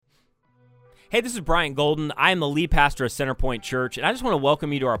Hey, this is Brian Golden. I am the lead pastor of Centerpoint Church, and I just want to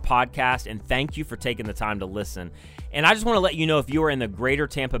welcome you to our podcast and thank you for taking the time to listen. And I just want to let you know if you are in the greater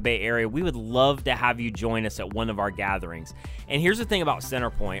Tampa Bay area, we would love to have you join us at one of our gatherings. And here's the thing about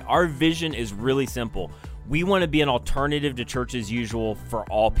Centerpoint. Our vision is really simple. We want to be an alternative to church as usual for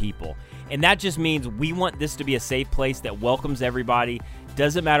all people. And that just means we want this to be a safe place that welcomes everybody.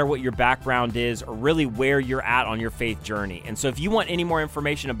 Doesn't matter what your background is or really where you're at on your faith journey. And so if you want any more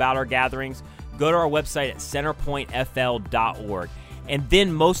information about our gatherings, go to our website at centerpointfl.org. And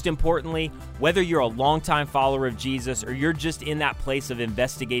then most importantly, whether you're a longtime follower of Jesus or you're just in that place of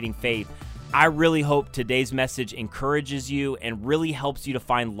investigating faith, I really hope today's message encourages you and really helps you to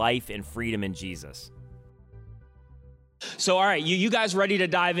find life and freedom in Jesus. So, all right, you guys ready to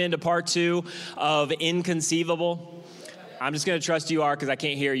dive into part 2 of Inconceivable? I'm just going to trust you are because I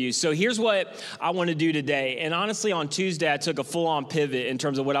can't hear you. So here's what I want to do today. And honestly, on Tuesday, I took a full-on pivot in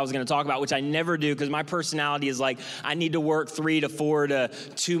terms of what I was going to talk about, which I never do because my personality is like I need to work 3 to 4 to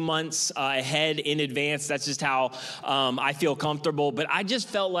 2 months ahead in advance. That's just how I feel comfortable. But I just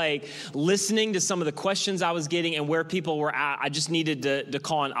felt like listening to some of the questions I was getting and where people were at, I just needed to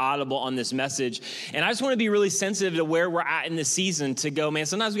call an audible on this message. And I just want to be really sensitive to where we're at in this season to go, man,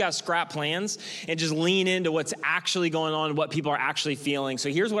 sometimes we got to scrap plans and just lean into what's actually going on, what people are actually feeling. So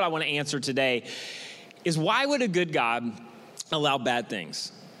here's what I want to answer today is why would a good God allow bad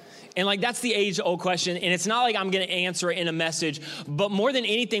things? And that's the age-old question, and it's not like I'm going to answer it in a message, but more than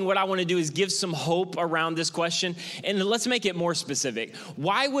anything, what I want to do is give some hope around this question, and let's make it more specific.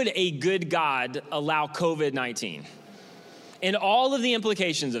 Why would a good God allow COVID-19? And all of the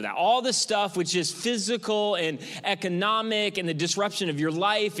implications of that, all the stuff which is physical and economic and the disruption of your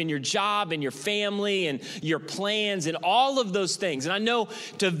life and your job and your family and your plans and all of those things. And I know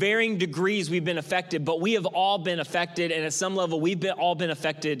to varying degrees we've been affected, but we have all been affected. And at some level, we've all been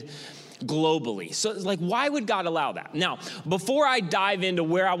affected globally. So why would God allow that? Now, before I dive into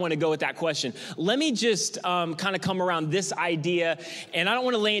where I want to go with that question, let me just kind of come around this idea. And I don't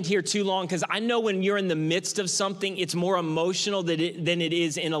want to land here too long because I know when you're in the midst of something, it's more emotional than it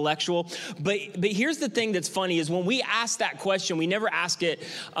is intellectual. But here's the thing that's funny is when we ask that question, we never ask it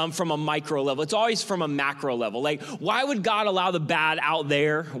from a micro level. It's always from a macro level. Why would God allow the bad out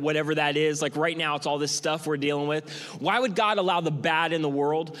there, whatever that is? Right now, it's all this stuff we're dealing with. Why would God allow the bad in the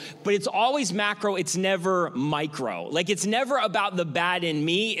world? But it's always macro, it's never micro. It's never about the bad in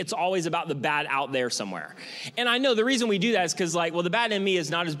me, it's always about the bad out there somewhere. And I know the reason we do that is because the bad in me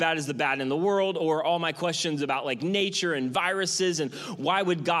is not as bad as the bad in the world, or all my questions about nature and viruses and why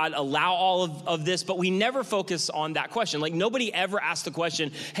would God allow all of this, but we never focus on that question. Nobody ever asked the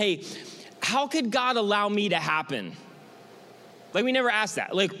question, hey, how could God allow me to happen? We never ask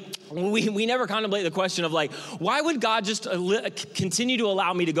that. We never contemplate the question of why would God just continue to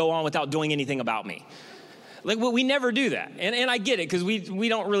allow me to go on without doing anything about me? We never do that. And I get it because we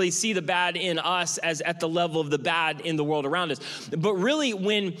don't really see the bad in us as at the level of the bad in the world around us. But really,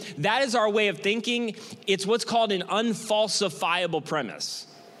 when that is our way of thinking, it's what's called an unfalsifiable premise.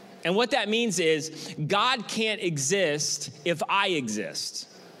 And what that means is God can't exist if I exist.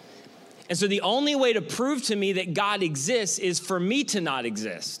 And so the only way to prove to me that God exists is for me to not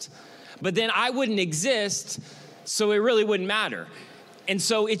exist. But then I wouldn't exist, so it really wouldn't matter. And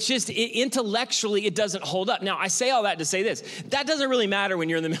so it's just, intellectually, it doesn't hold up. Now, I say all that to say this. That doesn't really matter when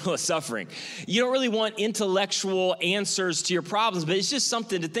you're in the middle of suffering. You don't really want intellectual answers to your problems, but it's just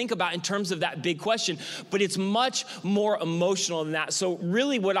something to think about in terms of that big question. But it's much more emotional than that. So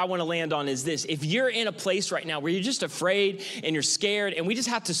really what I want to land on is this. If you're in a place right now where you're just afraid and you're scared, and we just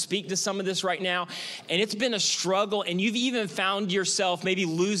have to speak to some of this right now, and it's been a struggle, and you've even found yourself maybe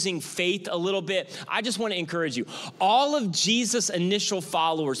losing faith a little bit, I just want to encourage you. All of Jesus' initial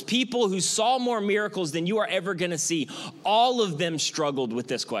followers, people who saw more miracles than you are ever going to see, all of them struggled with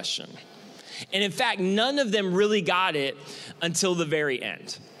this question. And in fact, none of them really got it until the very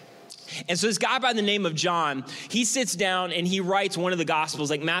end. And so this guy by the name of John, he sits down and he writes one of the Gospels,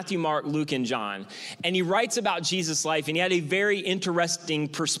 Matthew, Mark, Luke, and John. And he writes about Jesus' life, and he had a very interesting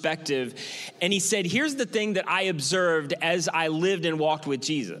perspective. And he said, here's the thing that I observed as I lived and walked with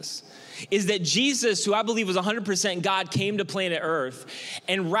Jesus. Is that Jesus, who I believe was 100% God, came to planet Earth,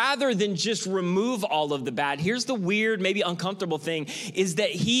 and rather than just remove all of the bad, here's the weird, maybe uncomfortable thing, is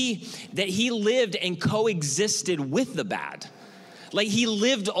that he lived and coexisted with the bad. He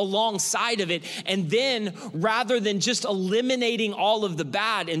lived alongside of it, and then rather than just eliminating all of the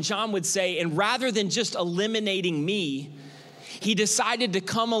bad, and John would say, and rather than just eliminating me, he decided to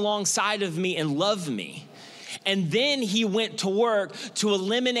come alongside of me and love me. And then he went to work to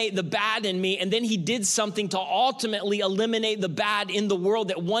eliminate the bad in me. And then he did something to ultimately eliminate the bad in the world,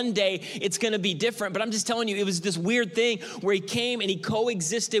 that one day it's going to be different. But I'm just telling you, it was this weird thing where he came and he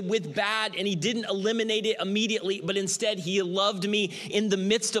coexisted with bad, and he didn't eliminate it immediately, but instead he loved me in the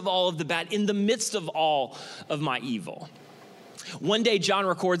midst of all of the bad, in the midst of all of my evil. One day, John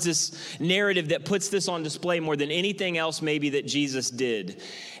records this narrative that puts this on display more than anything else maybe that Jesus did.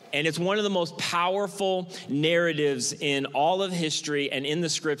 And it's one of the most powerful narratives in all of history and in the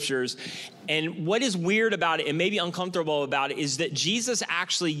scriptures. And what is weird about it, and maybe uncomfortable about it, is that Jesus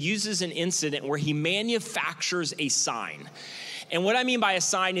actually uses an incident where he manufactures a sign. And what I mean by a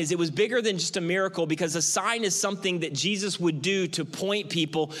sign is it was bigger than just a miracle, because a sign is something that Jesus would do to point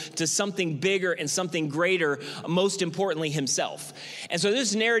people to something bigger and something greater, most importantly, himself. And so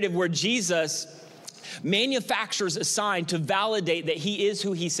this narrative where Jesus manufactures a sign to validate that he is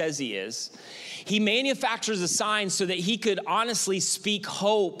who he says he is. He manufactures a sign so that he could honestly speak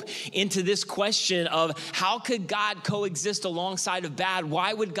hope into this question of how could God coexist alongside of bad?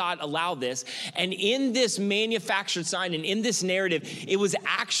 Why would God allow this? And in this manufactured sign and in this narrative, it was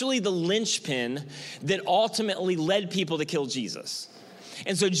actually the linchpin that ultimately led people to kill Jesus.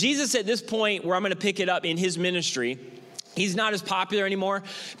 And so Jesus, at this point where I'm going to pick it up in his ministry, he's not as popular anymore.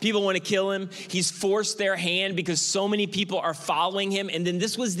 People want to kill him. He's forced their hand because so many people are following him. And then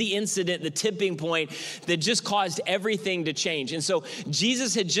this was the incident, the tipping point that just caused everything to change. And so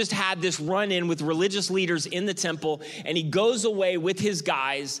Jesus had just had this run-in with religious leaders in the temple, and he goes away with his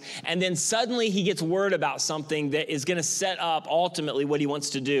guys. And then suddenly he gets word about something that is going to set up ultimately what he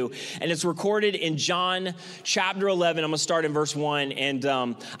wants to do. And it's recorded in John chapter 11. I'm going to start in verse 1. And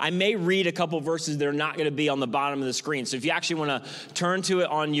I may read a couple verses that are not going to be on the bottom of the screen. So if you actually want to turn to it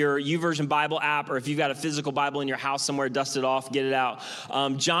on your YouVersion Bible app, or if you've got a physical Bible in your house somewhere, dust it off, get it out.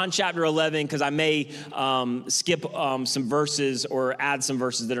 John chapter 11, because I may skip some verses or add some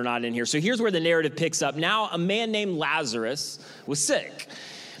verses that are not in here. So here's where the narrative picks up. Now, a man named Lazarus was sick,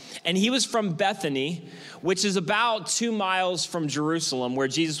 and he was from Bethany, which is about 2 miles from Jerusalem, where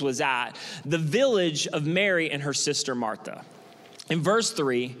Jesus was at, the village of Mary and her sister Martha. In verse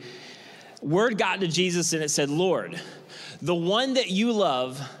 3, word got to Jesus, and it said, "Lord, the one that you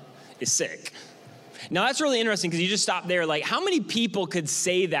love is sick." Now, that's really interesting, because you just stop there. Like, how many people could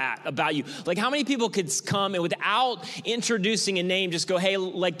say that about you? Like, how many people could come and without introducing a name, just go, hey,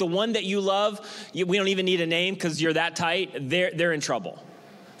 like the one that you love, we don't even need a name because you're that tight, they're in trouble.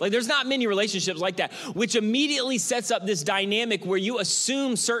 Like, there's not many relationships like that, which immediately sets up this dynamic where you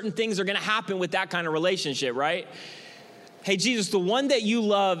assume certain things are going to happen with that kind of relationship, right? Hey, Jesus, the one that you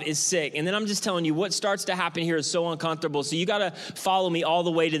love is sick. And then I'm just telling you, what starts to happen here is so uncomfortable. So you got to follow me all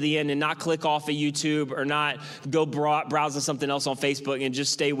the way to the end and not click off of YouTube or not go browsing something else on Facebook, and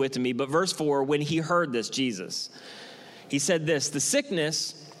just stay with me. But verse 4, when he heard this, Jesus, he said this: the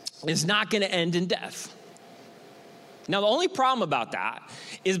sickness is not going to end in death. Now, the only problem about that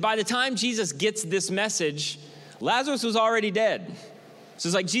is by the time Jesus gets this message, Lazarus was already dead. So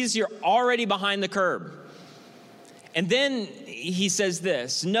it's like, Jesus, you're already behind the curb. And then he says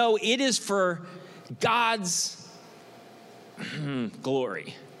this: no, it is for God's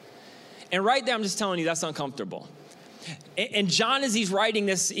glory. And right there, I'm just telling you, that's uncomfortable. And John, as he's writing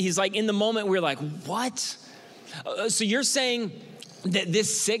this, he's like, in the moment, we're like, what? So you're saying that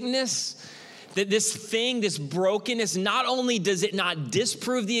this sickness, that this thing, this brokenness, not only does it not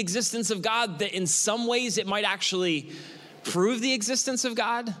disprove the existence of God, that in some ways it might actually prove the existence of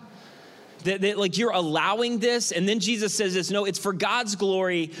God? That like you're allowing this? And then Jesus says this: no, it's for God's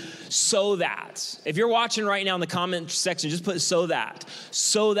glory, so that. If you're watching right now in the comment section, just put so that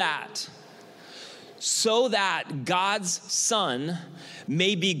God's Son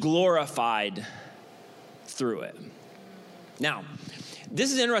may be glorified through it. Now,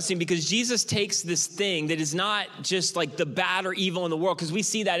 this is interesting, because Jesus takes this thing that is not just like the bad or evil in the world, because we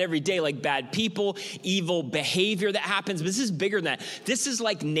see that every day, like bad people, evil behavior that happens. But this is bigger than that. This is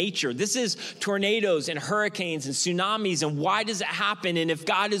like nature. This is tornadoes and hurricanes and tsunamis. And why does it happen? And if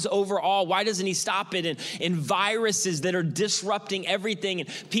God is over all, why doesn't he stop it? And viruses that are disrupting everything, and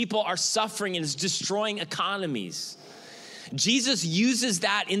people are suffering, and it's destroying economies. Jesus uses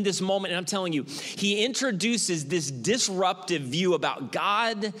that in this moment, and I'm telling you, he introduces this disruptive view about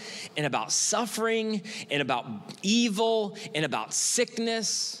God and about suffering and about evil and about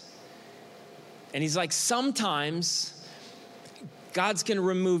sickness. And he's like, sometimes God's going to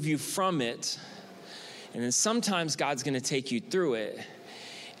remove you from it, and then sometimes God's going to take you through it.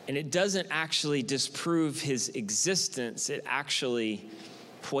 And it doesn't actually disprove his existence. It actually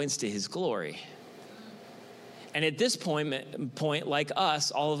points to his glory. And at this point, like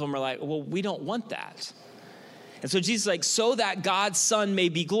us, all of them are like, well, we don't want that. And so Jesus is like, so that God's Son may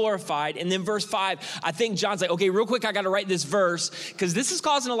be glorified. And then verse 5, I think John's like, okay, real quick, I got to write this verse because this is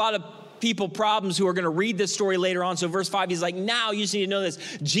causing a lot of people problems who are going to read this story later on. So verse 5, he's like, now you just need to know this.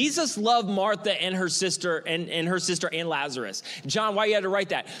 Jesus loved Martha and her sister and her sister and Lazarus. John, why you had to write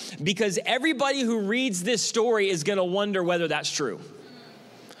that? Because everybody who reads this story is going to wonder whether that's true.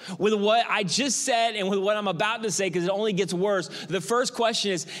 With what I just said and with what I'm about to say, because it only gets worse, the first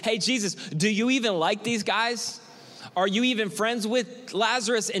question is, hey, Jesus, do you even like these guys? Are you even friends with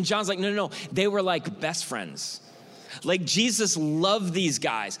Lazarus? And John's like, no, they were like best friends. Like Jesus loved these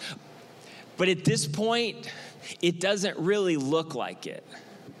guys. But at this point, it doesn't really look like it.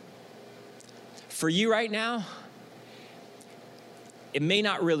 For you right now, it may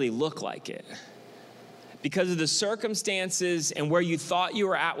not really look like it. Because of the circumstances and where you thought you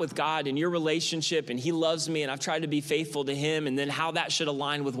were at with God and your relationship, and he loves me and I've tried to be faithful to him, and then how that should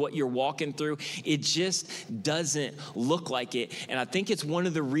align with what you're walking through, it just doesn't look like it. And I think it's one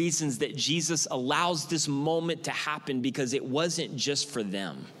of the reasons that Jesus allows this moment to happen, because it wasn't just for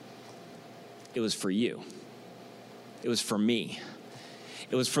them. It was for you. It was for me.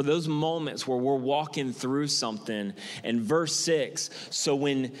 It was for those moments where we're walking through something. And verse 6, so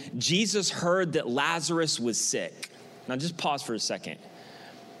when Jesus heard that Lazarus was sick. Now just pause for a second.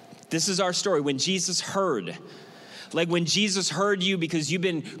 This is our story. When Jesus heard, like when Jesus heard you because you've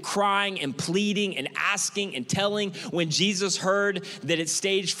been crying and pleading and asking and telling, when Jesus heard that it's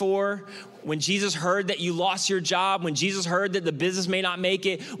stage 4, when Jesus heard that you lost your job, when Jesus heard that the business may not make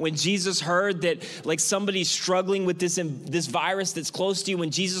it, when Jesus heard that like somebody's struggling with this virus that's close to you, when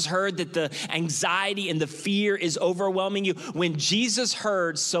Jesus heard that the anxiety and the fear is overwhelming you, when Jesus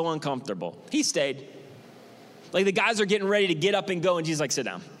heard, so uncomfortable, he stayed. Like the guys are getting ready to get up and go, and Jesus like, sit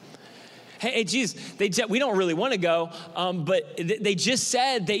down. Hey, Jesus, we don't really want to go, but they just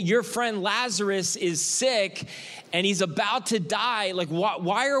said that your friend Lazarus is sick and he's about to die. Like,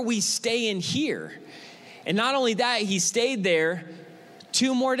 why are we staying here? And not only that, he stayed there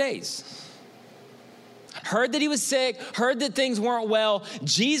 2 more days. Heard that he was sick, heard that things weren't well.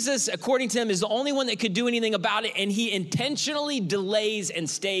 Jesus, according to him, is the only one that could do anything about it, and he intentionally delays and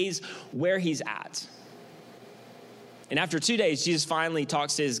stays where he's at. And after 2 days, Jesus finally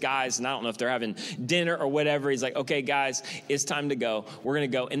talks to his guys, and I don't know if they're having dinner or whatever. He's like, okay, guys, it's time to go. We're going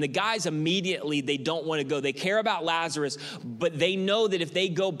to go. And the guys immediately, they don't want to go. They care about Lazarus, but they know that if they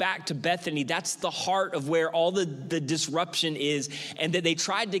go back to Bethany, that's the heart of where all the disruption is, and that they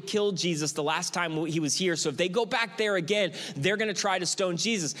tried to kill Jesus the last time he was here. So if they go back there again, they're going to try to stone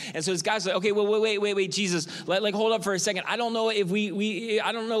Jesus. And so his guys are like, okay, well, wait, Jesus, hold up for a second. I don't know if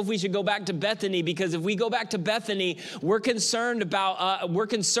we should go back to Bethany, because if we go back to Bethany, we're concerned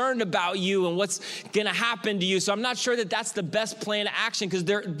about you and what's going to happen to you. So I'm not sure that that's the best plan of action, because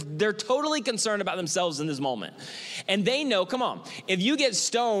they're totally concerned about themselves in this moment. And they know, come on, if you get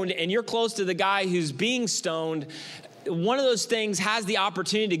stoned and you're close to the guy who's being stoned, one of those things has the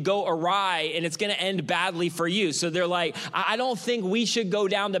opportunity to go awry, and it's going to end badly for you. So they're like, I don't think we should go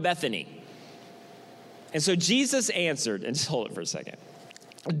down to Bethany. And so Jesus answered, and just hold it for a second.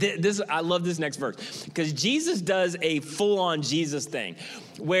 I love this next verse, because Jesus does a full-on Jesus thing,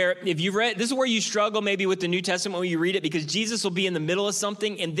 where if you've read, this is where you struggle maybe with the New Testament when you read it, because Jesus will be in the middle of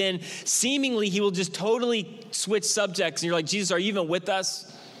something, and then seemingly he will just totally switch subjects, and you're like, Jesus, are you even with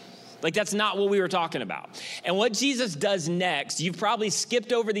us? Like, that's not what we were talking about. And what Jesus does next, you've probably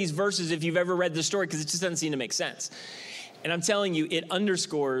skipped over these verses if you've ever read the story, because it just doesn't seem to make sense. And I'm telling you, it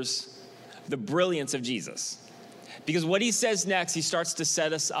underscores the brilliance of Jesus. Because what he says next, he starts to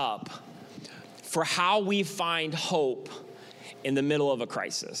set us up for how we find hope in the middle of a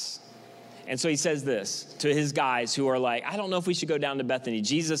crisis. And so he says this to his guys who are like, I don't know if we should go down to Bethany.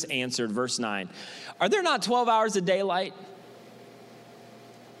 Jesus answered, verse 9, are there not 12 hours of daylight?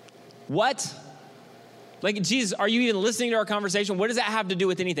 What? Like, Jesus, are you even listening to our conversation? What does that have to do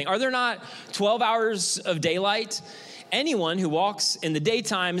with anything? Are there not 12 hours of daylight? Anyone who walks in the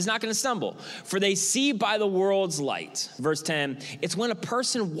daytime is not going to stumble, for they see by the world's light. Verse 10, it's when a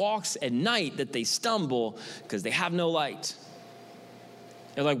person walks at night that they stumble, because they have no light.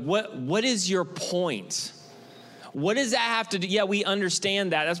 They're like, what is your point? What does that have to do? Yeah, we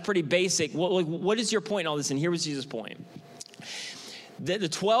understand that. That's pretty basic. What is your point in all this? And here was Jesus' point. The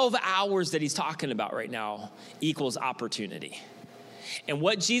 12 hours that he's talking about right now equals opportunity. And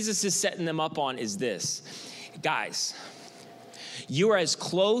what Jesus is setting them up on is this. Guys, you are as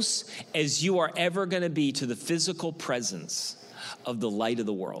close as you are ever going to be to the physical presence of the light of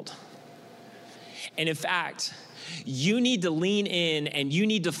the world. And in fact, you need to lean in and you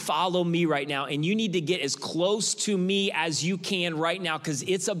need to follow me right now, and you need to get as close to me as you can right now, because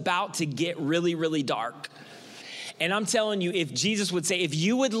it's about to get really, really dark. And I'm telling you, if Jesus would say, if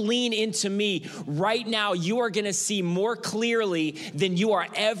you would lean into me right now, you are going to see more clearly than you are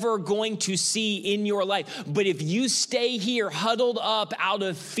ever going to see in your life. But if you stay here huddled up out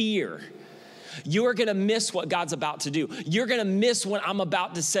of fear, you are going to miss what God's about to do. You're going to miss what I'm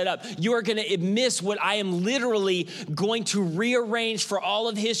about to set up. You are going to miss what I am literally going to rearrange for all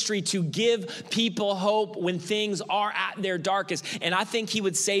of history to give people hope when things are at their darkest. And I think he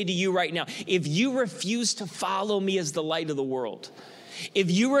would say to you right now, if you refuse to follow me as the light of the world,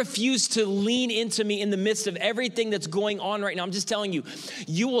 if you refuse to lean into me in the midst of everything that's going on right now, I'm just telling you,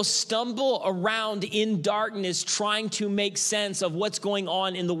 you will stumble around in darkness trying to make sense of what's going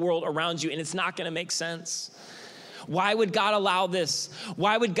on in the world around you, and it's not going to make sense. Why would God allow this?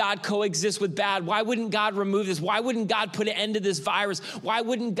 Why would God coexist with bad? Why wouldn't God remove this? Why wouldn't God put an end to this virus? Why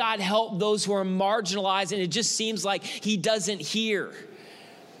wouldn't God help those who are marginalized? And it just seems like he doesn't hear.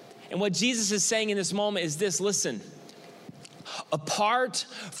 And what Jesus is saying in this moment is this: listen, apart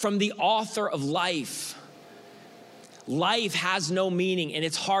from the author of life, life has no meaning and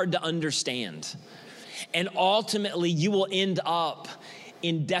it's hard to understand. And ultimately, you will end up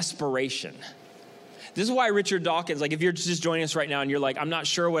in desperation. This is why Richard Dawkins, like if you're just joining us right now and you're like, I'm not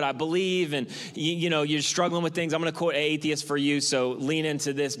sure what I believe, and you're struggling with things, I'm going to quote an atheist for you, so lean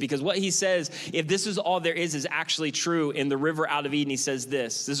into this, because what he says, if this is all there is actually true. In The River Out of Eden, he says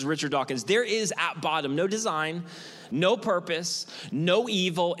this is Richard Dawkins: there is at bottom no design, no purpose, no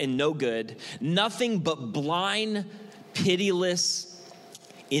evil, and no good, nothing but blind, pitiless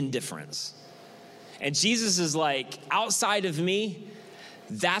indifference. And Jesus is like, outside of me,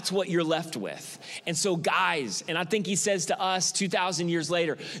 that's what you're left with. And so guys, and I think he says to us 2,000 years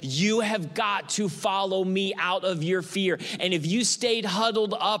later, you have got to follow me out of your fear. And if you stayed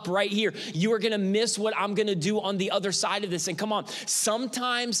huddled up right here, you are going to miss what I'm going to do on the other side of this. And come on,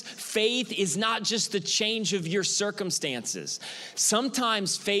 sometimes faith is not just the change of your circumstances.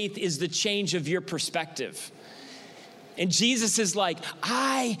 Sometimes faith is the change of your perspective. And Jesus is like,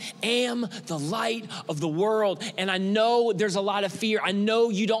 I am the light of the world. And I know there's a lot of fear. I know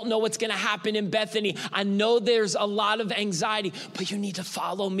you don't know what's going to happen in Bethany. I know there's a lot of anxiety, but you need to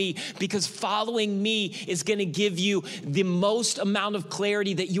follow me, because following me is going to give you the most amount of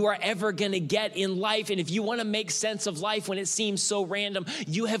clarity that you are ever going to get in life. And if you want to make sense of life when it seems so random,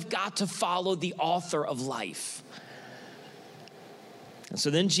 you have got to follow the author of life. And so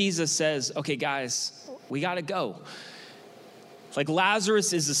then Jesus says, okay, guys, we got to go. Like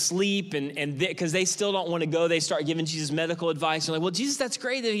Lazarus is asleep, and because they still don't want to go, they start giving Jesus medical advice. They're like, well, Jesus, that's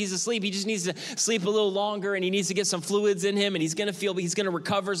great that he's asleep. He just needs to sleep a little longer, and he needs to get some fluids in him, and he's going to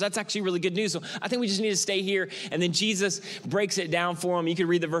recover. So that's actually really good news. So I think we just need to stay here. And then Jesus breaks it down for him. You can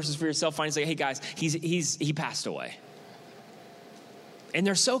read the verses for yourself. He's like, hey guys, he passed away. And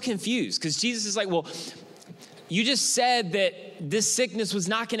they're so confused because Jesus is like, well, you just said that this sickness was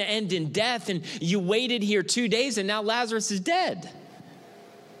not going to end in death, and you waited here 2 days, and now Lazarus is dead.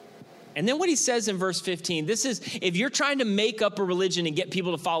 And then what he says in verse 15, this is, if you're trying to make up a religion and get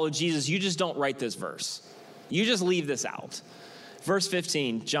people to follow Jesus, you just don't write this verse. You just leave this out. Verse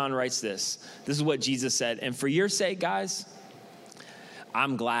 15, John writes this. This is what Jesus said. And for your sake, guys,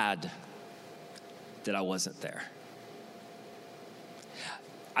 I'm glad that I wasn't there.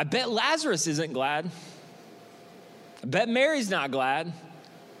 I bet Lazarus isn't glad. I bet Mary's not glad.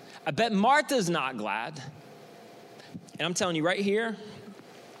 I bet Martha's not glad. And I'm telling you right here,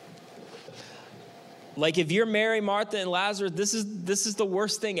 like if you're Mary, Martha, and Lazarus, this is the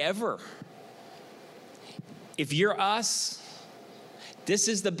worst thing ever. If you're us, this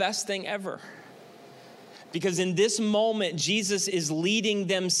is the best thing ever. Because in this moment, Jesus is leading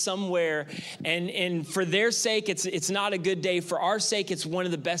them somewhere. And for their sake, it's not a good day. For our sake, it's one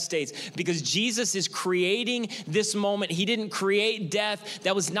of the best days. Because Jesus is creating this moment. He didn't create death.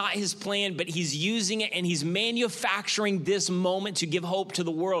 That was not his plan. But he's using it, and he's manufacturing this moment to give hope to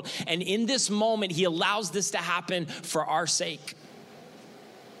the world. And in this moment, he allows this to happen for our sake.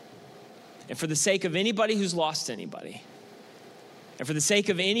 And for the sake of anybody who's lost anybody. And for the sake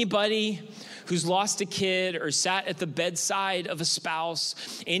of anybody who's lost a kid or sat at the bedside of a spouse,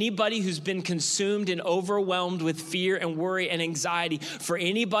 anybody who's been consumed and overwhelmed with fear and worry and anxiety, for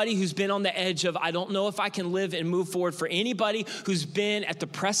anybody who's been on the edge of, I don't know if I can live and move forward, for anybody who's been at the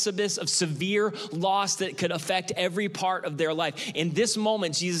precipice of severe loss that could affect every part of their life. In this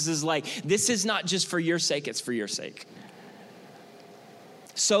moment, Jesus is like, this is not just for your sake, it's for your sake.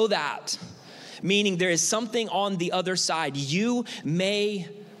 So that, meaning there is something on the other side, you may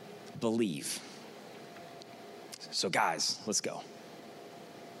believe. So guys, let's go.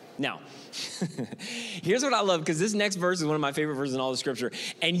 Now, here's what I love, because this next verse is one of my favorite verses in all the scripture.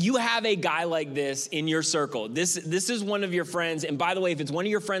 And you have a guy like this in your circle. This is one of your friends. And by the way, if it's one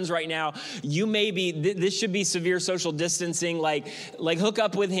of your friends right now, you may be, this should be severe social distancing. Like hook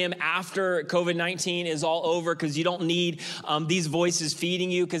up with him after COVID-19 is all over, because you don't need these voices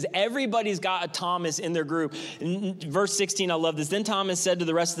feeding you, because everybody's got a Thomas in their group. Verse 16, I love this. Then Thomas said to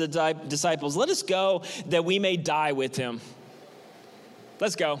the rest of the disciples, let us go that we may die with him.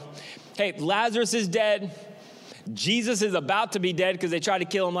 Let's go. Hey, Lazarus is dead. Jesus is about to be dead because they tried to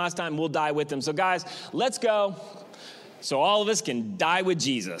kill him last time. We'll die with him. So guys, let's go so all of us can die with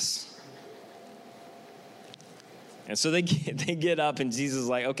Jesus. And so they get up, and Jesus is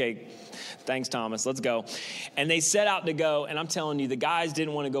like, okay, thanks, Thomas, let's go. And they set out to go. And I'm telling you, the guys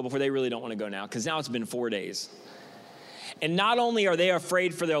didn't want to go before. They really don't want to go now, because now it's been 4 days. And not only are they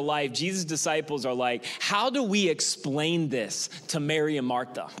afraid for their life, Jesus' disciples are like, how do we explain this to Mary and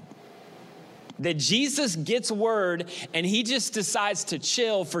Martha? That Jesus gets word and he just decides to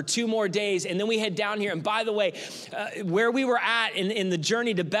chill for 2 more days. And then we head down here. And by the way, where we were at in the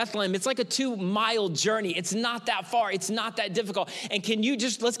journey to Bethlehem, it's like a 2-mile journey. It's not that far. It's not that difficult. And can you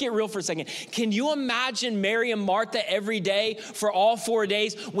just, let's get real for a second. Can you imagine Mary and Martha every day for all 4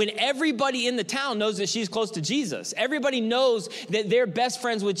 days when everybody in the town knows that she's close to Jesus? Everybody knows that they're best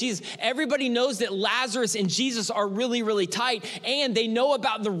friends with Jesus. Everybody knows that Lazarus and Jesus are really, really tight. And they know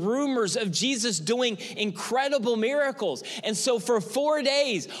about the rumors of Jesus doing incredible miracles. And so for 4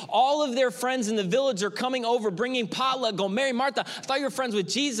 days, all of their friends in the village are coming over, bringing potluck, going, Mary, Martha, I thought you were friends with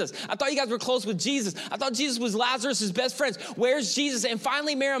Jesus. I thought you guys were close with Jesus. I thought Jesus was Lazarus' best friends. Where's Jesus? And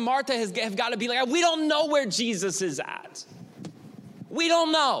finally, Mary and Martha have got to be like, we don't know where Jesus is at. We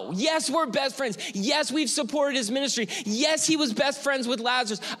don't know. Yes, we're best friends. Yes, we've supported his ministry. Yes, he was best friends with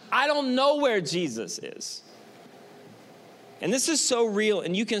Lazarus. I don't know where Jesus is. And this is so real,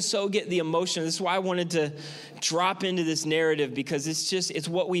 and you can so get the emotion. This is why I wanted to drop into this narrative, because it's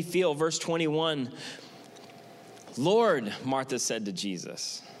what we feel. Verse 21, Lord, Martha said to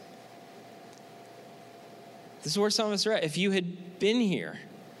Jesus. This is where some of us are at. If you had been here,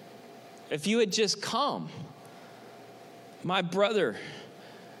 if you had just come, my brother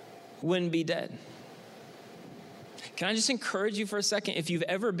wouldn't be dead. Can I just encourage you for a second? If you've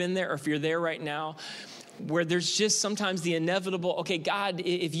ever been there, or if you're there right now, where there's just sometimes the inevitable, okay, God,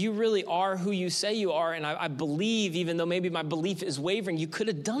 if you really are who you say you are, and I believe, even though maybe my belief is wavering, you could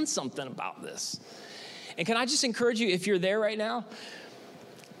have done something about this. And can I just encourage you, if you're there right now,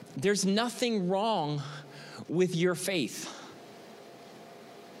 there's nothing wrong with your faith.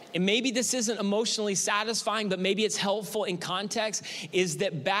 And maybe this isn't emotionally satisfying, but maybe it's helpful in context, is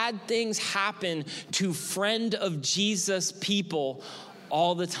that bad things happen to friend of Jesus people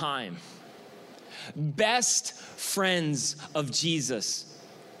all the time. Best friends of Jesus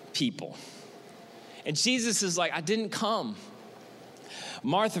people. And Jesus is like, I didn't come,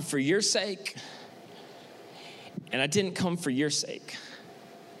 Martha, for your sake, and I didn't come for your sake.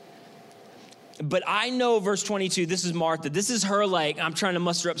 But I know, verse 22, this is Martha. This is her like, I'm trying to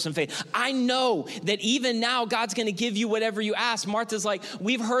muster up some faith. I know that even now God's going to give you whatever you ask. Martha's like,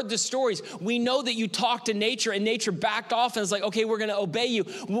 we've heard the stories. We know that you talked to nature and nature backed off and was like, okay, we're going to obey you.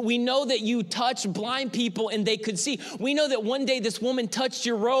 We know that you touched blind people and they could see. We know that one day this woman touched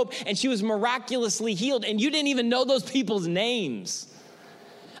your robe and she was miraculously healed, and you didn't even know those people's names.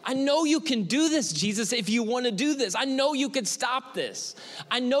 I know you can do this, Jesus, if you want to do this. I know you could stop this.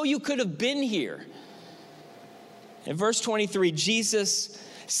 I know you could have been here. In verse 23, Jesus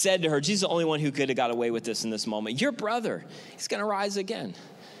said to her, Jesus is the only one who could have got away with this in this moment, your brother, he's going to rise again.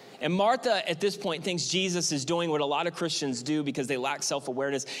 And Martha, at this point, thinks Jesus is doing what a lot of Christians do because they lack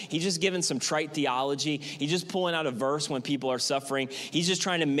self-awareness. He's just giving some trite theology. He's just pulling out a verse when people are suffering. He's just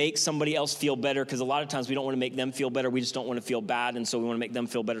trying to make somebody else feel better, because a lot of times we don't want to make them feel better. We just don't want to feel bad, and so we want to make them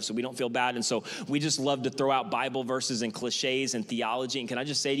feel better so we don't feel bad. And so we just love to throw out Bible verses and cliches and theology. And can I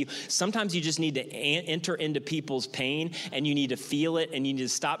just say to you, sometimes you just need to enter into people's pain, and you need to feel it, and you need to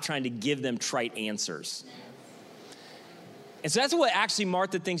stop trying to give them trite answers. And so that's what actually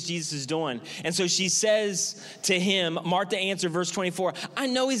Martha thinks Jesus is doing. And so she says to him, Martha answered, verse 24, I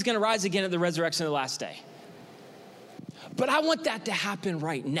know he's going to rise again at the resurrection of the last day. But I want that to happen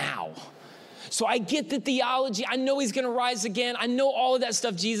right now. So I get the theology. I know he's going to rise again. I know all of that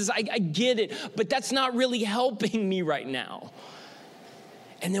stuff, Jesus. I get it. But that's not really helping me right now.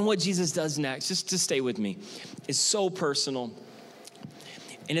 And then what Jesus does next, just to stay with me, is so personal.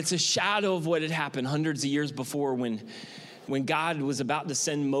 And it's a shadow of what had happened hundreds of years before when when God was about to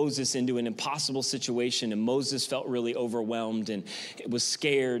send Moses into an impossible situation, and Moses felt really overwhelmed and was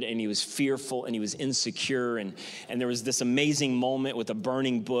scared, and he was fearful, and he was insecure, and there was this amazing moment with a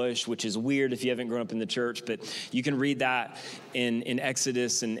burning bush, which is weird if you haven't grown up in the church, but you can read that in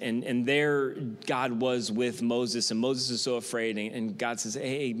Exodus, and there God was with Moses, and Moses is so afraid, and God says,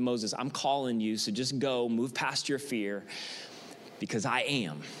 hey, Moses, I'm calling you, so just go, move past your fear, because I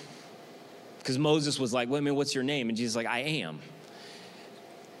am. Because Moses was like, wait a minute, what's your name? And Jesus was like, I am.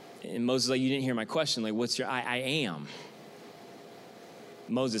 And Moses was like, you didn't hear my question. Like, what's your, I am.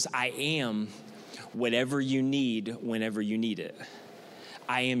 Moses, I am whatever you need whenever you need it.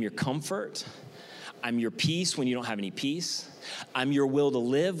 I am your comfort. I'm your peace when you don't have any peace. I'm your will to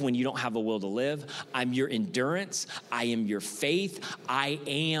live when you don't have a will to live. I'm your endurance. I am your faith. I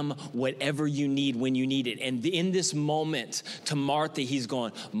am whatever you need when you need it. And in this moment to Martha, he's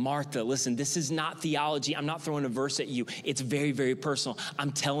going, Martha, listen, this is not theology. I'm not throwing a verse at you. It's very, very personal.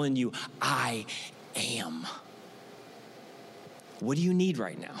 I'm telling you, I am. What do you need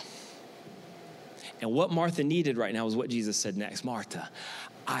right now? And what Martha needed right now is what Jesus said next. Martha,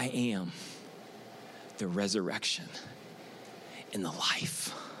 I am the resurrection and the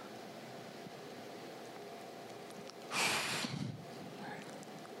life.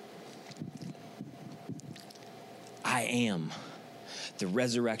 I am the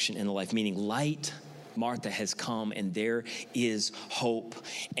resurrection and the life, meaning light, Martha, has come and there is hope.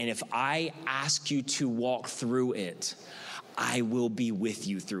 And if I ask you to walk through it, I will be with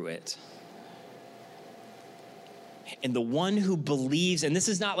you through it. And the one who believes, and this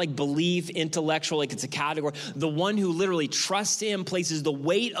is not like belief intellectual, like it's a category. The one who literally trusts him, places the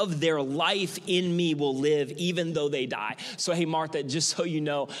weight of their life in me, will live even though they die. So, hey, Martha, just so you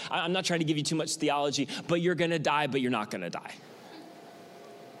know, I'm not trying to give you too much theology, but you're going to die, but you're not going to die.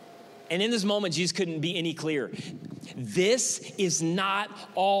 And in this moment, Jesus couldn't be any clearer. This is not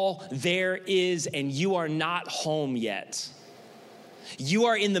all there is, and you are not home yet. You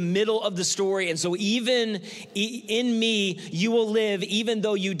are in the middle of the story, and so even in me, you will live even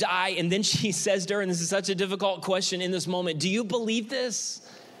though you die. And then she says to her, and this is such a difficult question in this moment, do you believe this?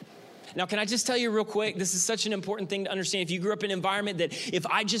 Now, can I just tell you real quick, this is such an important thing to understand. If you grew up in an environment that if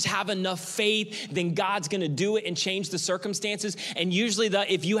I just have enough faith, then God's gonna do it and change the circumstances. And usually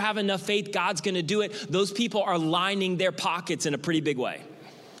if you have enough faith, God's gonna do it. Those people are lining their pockets in a pretty big way.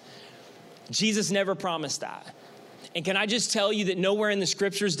 Jesus never promised that. And can I just tell you that nowhere in the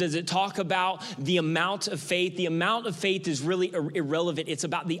scriptures does it talk about the amount of faith. The amount of faith is really irrelevant. It's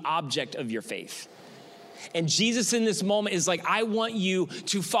about the object of your faith. And Jesus in this moment is like, I want you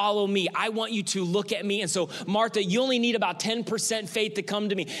to follow me. I want you to look at me. And so, Martha, you only need about 10% faith to come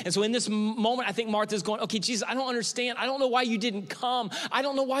to me. And so in this moment, I think Martha's going, okay, Jesus, I don't understand. I don't know why you didn't come. I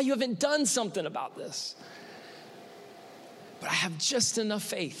don't know why you haven't done something about this. But I have just enough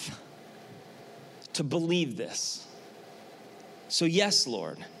faith to believe this. So yes,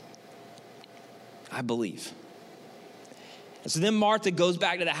 Lord, I believe. And so then Martha goes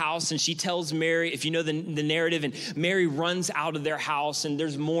back to the house and she tells Mary, if you know the narrative, and Mary runs out of their house and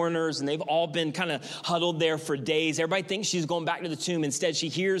there's mourners and they've all been kind of huddled there for days. Everybody thinks she's going back to the tomb. Instead, she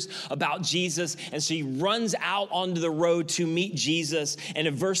hears about Jesus and she runs out onto the road to meet Jesus. And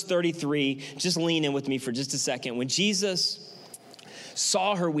in verse 33, just lean in with me for just a second. When Jesus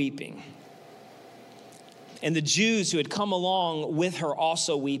saw her weeping, and the Jews who had come along with her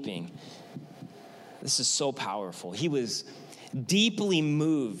also weeping. This is so powerful. He was deeply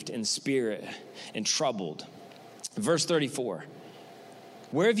moved in spirit and troubled. Verse 34,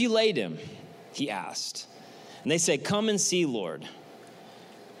 where have you laid him? He asked. And they said, come and see, Lord.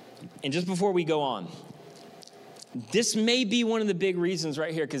 And just before we go on, this may be one of the big reasons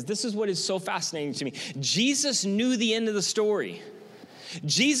right here, because this is what is so fascinating to me. Jesus knew the end of the story.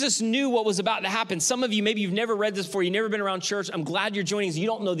 Jesus knew what was about to happen. Some of you, maybe you've never read this before, you've never been around church. I'm glad you're joining us. You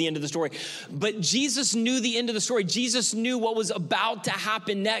don't know the end of the story. But Jesus knew the end of the story. Jesus knew what was about to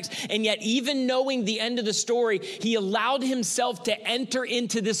happen next. And yet, even knowing the end of the story, he allowed himself to enter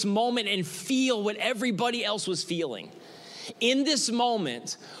into this moment and feel what everybody else was feeling. In this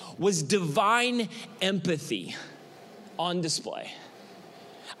moment was divine empathy on display.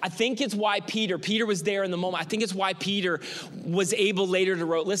 I think it's why Peter was there in the moment. I think it's why Peter was able later to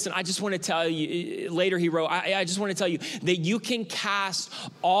write, listen, I just want to tell you, later he wrote, I just want to tell you that you can cast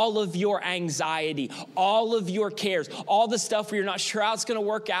all of your anxiety, all of your cares, all the stuff where you're not sure how it's going to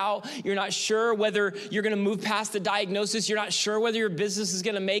work out. You're not sure whether you're going to move past the diagnosis. You're not sure whether your business is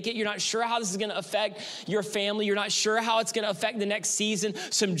going to make it. You're not sure how this is going to affect your family. You're not sure how it's going to affect the next season.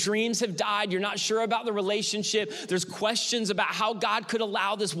 Some dreams have died. You're not sure about the relationship. There's questions about how God could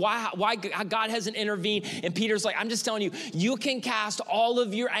allow this this, why God hasn't intervened. And Peter's like, I'm just telling you, you can cast all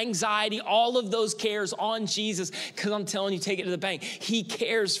of your anxiety, all of those cares on Jesus, because I'm telling you, take it to the bank. He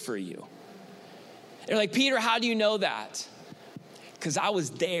cares for you. They're like, Peter, how do you know that? Because I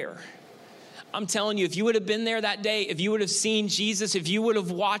was there. I'm telling you, if you would have been there that day, if you would have seen Jesus, if you would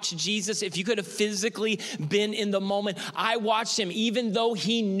have watched Jesus, if you could have physically been in the moment, I watched him, even though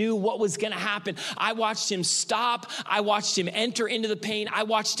he knew what was going to happen. I watched him stop. I watched him enter into the pain. I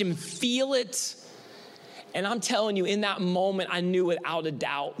watched him feel it. And I'm telling you, in that moment, I knew without a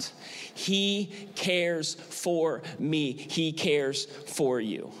doubt, he cares for me. He cares for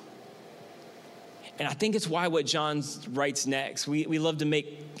you. And I think it's why what John writes next, we love to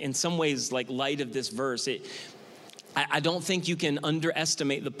make, in some ways, like light of this verse. I don't think you can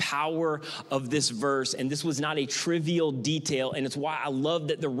underestimate the power of this verse. And this was not a trivial detail. And it's why I love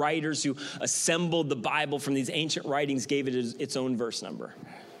that the writers who assembled the Bible from these ancient writings gave it its own verse number.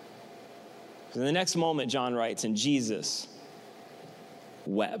 In the next moment, John writes, and Jesus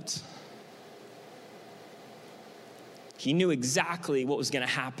wept. He knew exactly what was going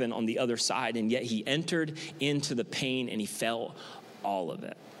to happen on the other side, and yet he entered into the pain and he felt all of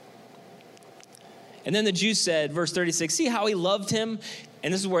it. And then the Jews said, verse 36, see how he loved him?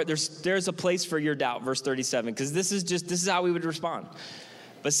 And this is where there's a place for your doubt, verse 37, because this is how we would respond.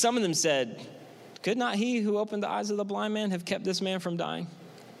 But some of them said, could not he who opened the eyes of the blind man have kept this man from dying?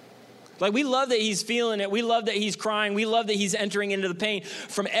 Like, we love that he's feeling it. We love that he's crying. We love that he's entering into the pain.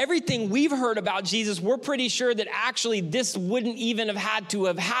 From everything we've heard about Jesus, we're pretty sure that actually this wouldn't even have had to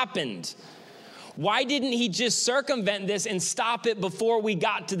have happened. Why didn't he just circumvent this and stop it before we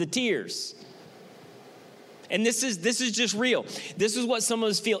got to the tears? And this is just real. This is what some of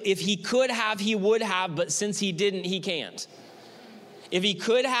us feel. If he could have, he would have, but since he didn't, he can't. If he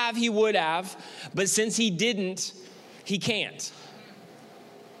could have, he would have, but since he didn't, he can't.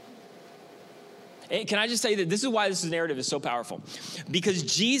 Can I just tell you that this is why this narrative is so powerful? Because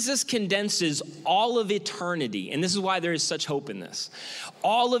Jesus condenses all of eternity, and this is why there is such hope in this,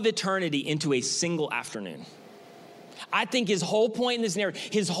 all of eternity into a single afternoon. I think his whole point in this narrative,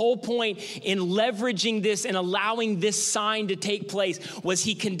 his whole point in leveraging this and allowing this sign to take place was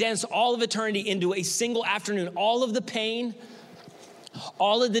he condensed all of eternity into a single afternoon. All of the pain,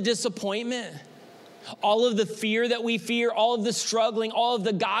 all of the disappointment, all of the fear that we fear, all of the struggling, all of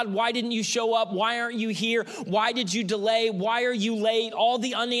the God, why didn't you show up? Why aren't you here? Why did you delay? Why are you late? All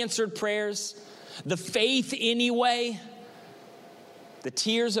the unanswered prayers, the faith anyway, the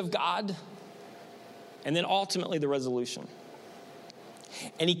tears of God, and then ultimately the resolution.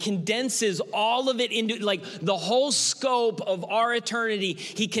 And he condenses all of it into, like, the whole scope of our eternity,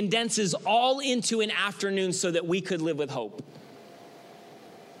 he condenses all into an afternoon so that we could live with hope.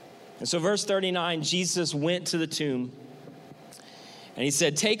 And so verse 39, Jesus went to the tomb and he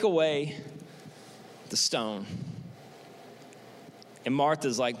said, take away the stone. And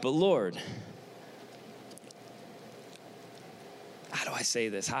Martha's like, but Lord, how do I say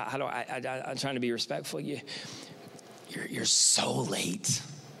this? How do I'm trying to be respectful. You're so late.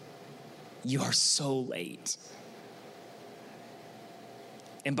 You are so late.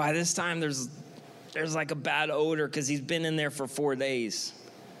 And by this time, there's like a bad odor because he's been in there for 4 days.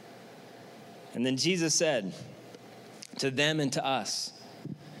 And then Jesus said to them and to us,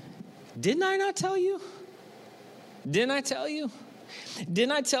 didn't I not tell you? Didn't I tell you?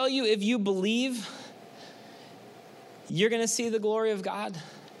 Didn't I tell you if you believe, you're going to see the glory of God?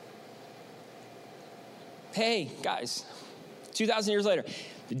 Hey, guys, 2,000 years later,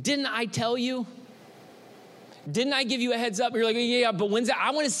 didn't I tell you? Didn't I give you a heads up? You're like, yeah, but when's that?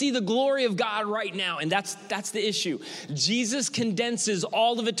 I want to see the glory of God right now. And that's the issue. Jesus condenses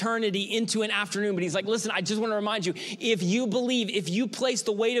all of eternity into an afternoon. But he's like, listen, I just want to remind you, if you believe, if you place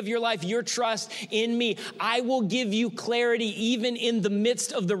the weight of your life, your trust in me, I will give you clarity even in the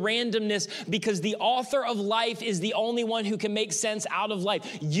midst of the randomness, because the author of life is the only one who can make sense out of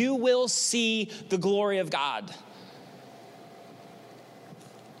life. You will see the glory of God.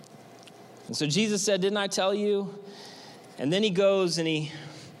 And so Jesus said, didn't I tell you? And then he goes and he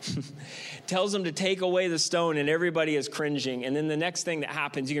tells them to take away the stone, and everybody is cringing. And then the next thing that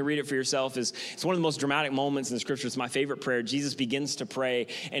happens, you can read it for yourself, is it's one of the most dramatic moments in the scripture. It's my favorite prayer. Jesus begins to pray,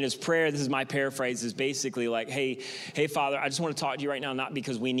 and his prayer, this is my paraphrase, is basically like, hey, Father, I just want to talk to you right now, not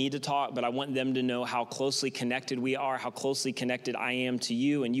because we need to talk, but I want them to know how closely connected we are, how closely connected I am to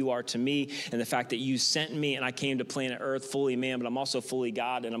you and you are to me, and the fact that you sent me and I came to planet Earth fully man, but I'm also fully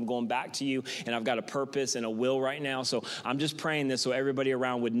God, and I'm going back to you, and I've got a purpose and a will right now. So I'm just praying this so everybody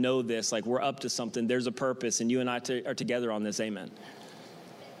around would know this, like we're up to something, there's a purpose, and you and I are together on this, amen.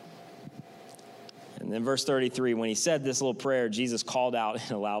 And then verse 33, when he said this little prayer, Jesus called out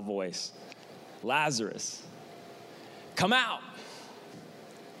in a loud voice, Lazarus, come out.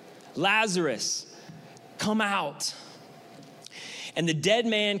 Lazarus, come out. And the dead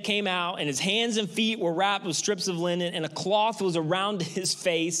man came out, and his hands and feet were wrapped with strips of linen, and a cloth was around his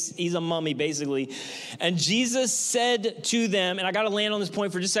face. He's a mummy, basically. And Jesus said to them, and I got to land on this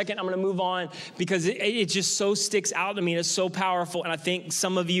point for just a second. I'm going to move on because it just so sticks out to me, and it's so powerful. And I think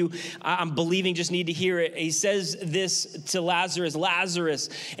some of you, I'm believing, just need to hear it. He says this to Lazarus, Lazarus,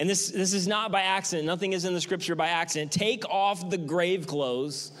 and this is not by accident. Nothing is in the scripture by accident. Take off the grave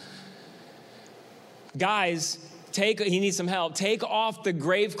clothes. Guys, he needs some help. Take off the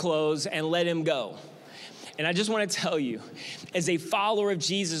grave clothes and let him go. And I just want to tell you, as a follower of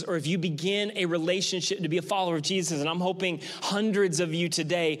Jesus, or if you begin a relationship to be a follower of Jesus, and I'm hoping hundreds of you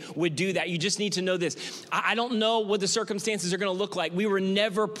today would do that, you just need to know this. I don't know what the circumstances are going to look like. We were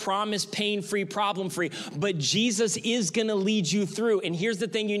never promised pain-free, problem-free, but Jesus is going to lead you through. And here's the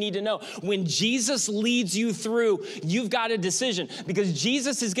thing you need to know. When Jesus leads you through, you've got a decision, because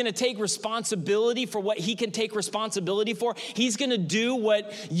Jesus is going to take responsibility for what he can take responsibility for. He's going to do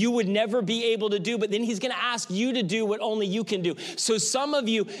what you would never be able to do, but then he's going to ask you to do what only you can do. So some of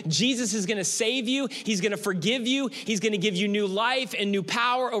you, Jesus is going to save you. He's going to forgive you. He's going to give you new life and new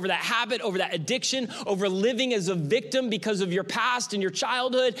power over that habit, over that addiction, over living as a victim because of your past and your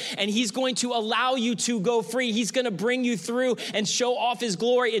childhood. And he's going to allow you to go free. He's going to bring you through and show off his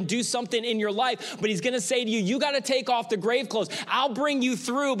glory and do something in your life. But he's going to say to you, you got to take off the grave clothes. I'll bring you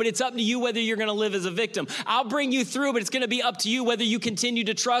through, but it's up to you whether you're going to live as a victim. I'll bring you through, but it's going to be up to you whether you continue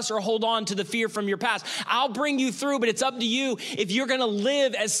to trust or hold on to the fear from your past. I'll bring you through, but it's up to you if you're going to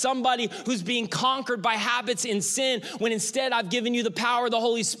live as somebody who's being conquered by habits in sin, when instead I've given you the power of the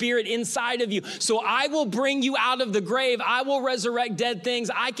Holy Spirit inside of you. So I will bring you out of the grave. I will resurrect dead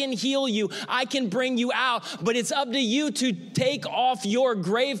things. I can heal you. I can bring you out, but it's up to you to take off your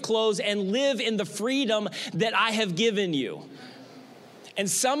grave clothes and live in the freedom that I have given you. And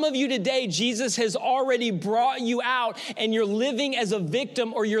some of you today, Jesus has already brought you out, and you're living as a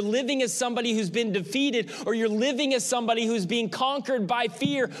victim, or you're living as somebody who's been defeated, or you're living as somebody who's being conquered by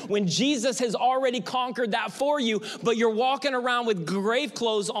fear when Jesus has already conquered that for you, but you're walking around with grave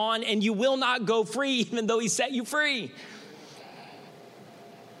clothes on and you will not go free even though he set you free.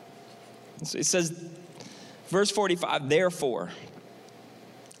 So it says, verse 45, therefore,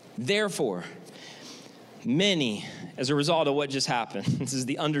 many, as a result of what just happened, this is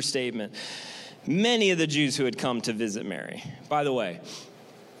the understatement, many of the Jews who had come to visit Mary. By the way,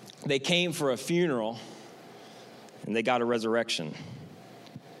 they came for a funeral and they got a resurrection.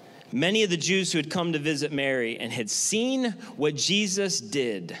 Many of the Jews who had come to visit Mary and had seen what Jesus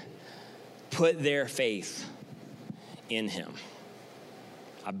did put their faith in him.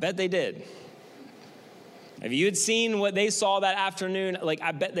 I bet they did. If you had seen what they saw that afternoon,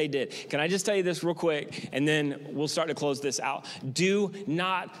 I bet they did. Can I just tell you this real quick, and then we'll start to close this out. Do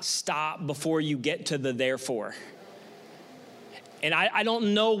not stop before you get to the therefore. And I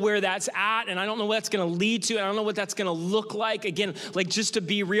don't know where that's at, and I don't know what that's going to lead to, and I don't know what that's going to look like. Again, just to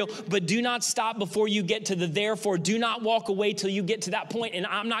be real, but do not stop before you get to the therefore. Do not walk away till you get to that point. And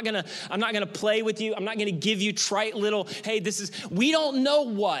I'm not gonna play with you. I'm not gonna give you trite little, hey, we don't know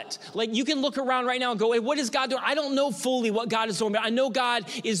what. You can look around right now and go, hey, what is God doing? I don't know fully what God is doing, but I know God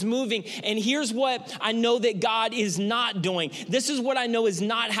is moving. And here's what I know that God is not doing. This is what I know is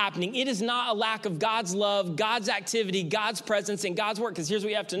not happening. It is not a lack of God's love, God's activity, God's presence, and God's work, because here's what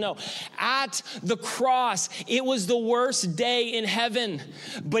you have to know. At the cross, it was the worst day in heaven,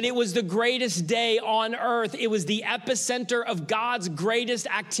 but it was the greatest day on earth. It was the epicenter of God's greatest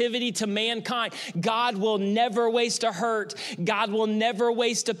activity to mankind. God will never waste a hurt. God will never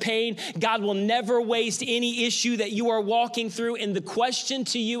waste a pain. God will never waste any issue that you are walking through. And the question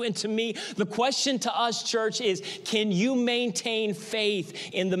to you and to me, the question to us, church, is, can you maintain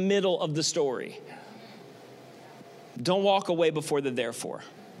faith in the middle of the story? Don't walk away before the therefore.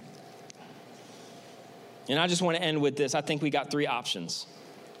 And I just want to end with this. I think we got three options.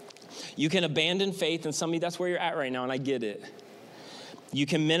 You can abandon faith, and some of you, that's where you're at right now, and I get it. You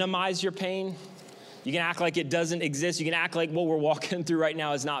can minimize your pain. You can act like it doesn't exist. You can act like what we're walking through right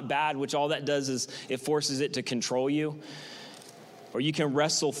now is not bad, which all that does is it forces it to control you. Or you can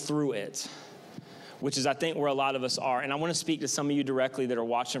wrestle through it, which is, I think, where a lot of us are. And I want to speak to some of you directly that are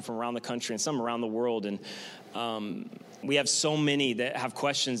watching from around the country and some around the world. And we have so many that have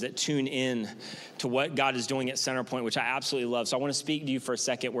questions that tune in to what God is doing at Centerpoint, which I absolutely love. So I want to speak to you for a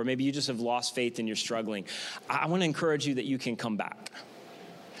second where maybe you just have lost faith and you're struggling. I want to encourage you that you can come back.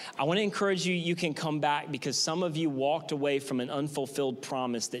 I want to encourage you can come back, because some of you walked away from an unfulfilled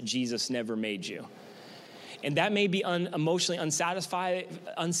promise that Jesus never made you. And that may be emotionally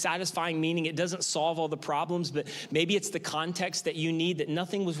unsatisfying, meaning it doesn't solve all the problems, but maybe it's the context that you need, that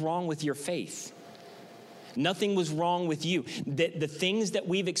nothing was wrong with your faith. Nothing was wrong with you. The things that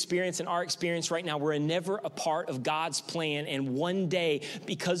we've experienced and our experience right now were never a part of God's plan. And one day,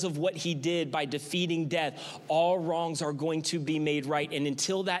 because of what he did by defeating death, all wrongs are going to be made right. And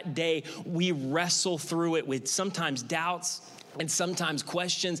until that day, we wrestle through it with sometimes doubts and sometimes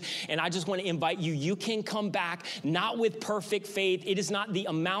questions. And I just want to invite you, you can come back not with perfect faith. It is not the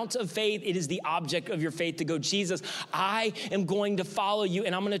amount of faith. It is the object of your faith to go, Jesus, I am going to follow you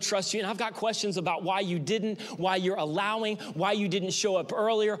and I'm going to trust you. And I've got questions about why you didn't, why you're allowing, why you didn't show up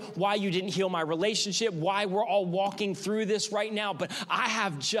earlier, why you didn't heal my relationship, why we're all walking through this right now. But I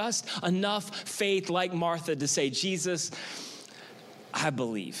have just enough faith like Martha to say, Jesus, I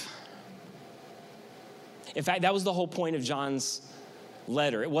believe. In fact, that was the whole point of John's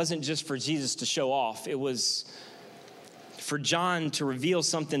letter. It wasn't just for Jesus to show off. It was for John to reveal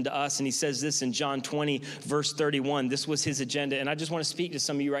something to us. And he says this in John 20, verse 31. This was his agenda. And I just want to speak to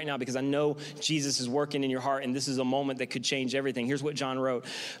some of you right now because I know Jesus is working in your heart and this is a moment that could change everything. Here's what John wrote.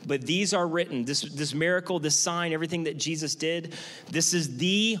 But these are written, this miracle, this sign, everything that Jesus did, this is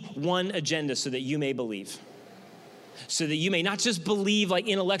the one agenda so that you may believe. So that you may not just believe like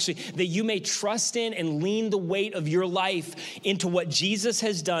intellectually, that you may trust in and lean the weight of your life into what Jesus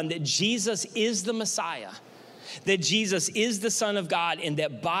has done, that Jesus is the Messiah, that Jesus is the Son of God, and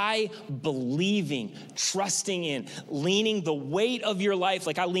that by believing, trusting in, leaning the weight of your life,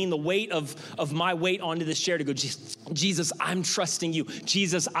 like I lean the weight of my weight onto this chair to go, Jesus, I'm trusting you.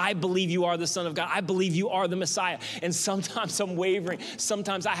 Jesus, I believe you are the Son of God. I believe you are the Messiah. And sometimes I'm wavering.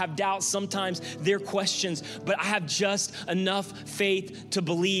 Sometimes I have doubts. Sometimes there are questions, but I have just enough faith to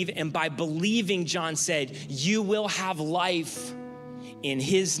believe. And by believing, John said, you will have life in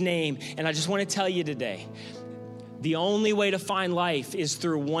his name. And I just want to tell you today, the only way to find life is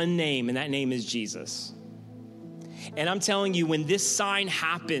through one name, and that name is Jesus. And I'm telling you, when this sign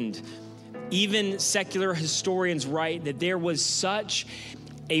happened, even secular historians write that there was such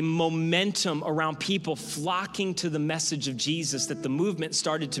a momentum around people flocking to the message of Jesus that the movement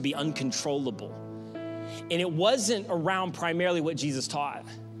started to be uncontrollable. And it wasn't around primarily what Jesus taught.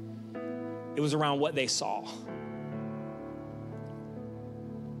 It was around what they saw.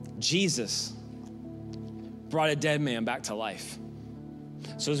 Jesus brought a dead man back to life.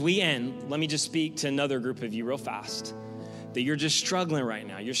 So as we end, let me just speak to another group of you real fast, that you're just struggling right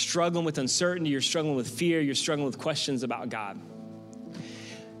now. You're struggling with uncertainty. You're struggling with fear. You're struggling with questions about God.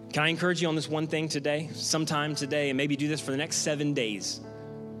 Can I encourage you on this one thing today, sometime today, and maybe do this for the next 7 days?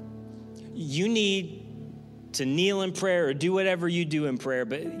 You need to kneel in prayer or do whatever you do in prayer,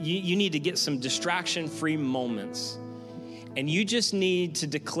 but you need to get some distraction-free moments. And you just need to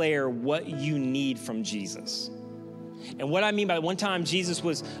declare what you need from Jesus. And what I mean by one time, Jesus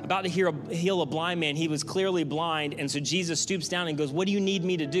was about to heal a blind man. He was clearly blind. And so Jesus stoops down and goes, what do you need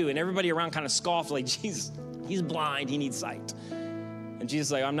me to do? And everybody around kind of scoffed like, Jesus, he's blind. He needs sight. And Jesus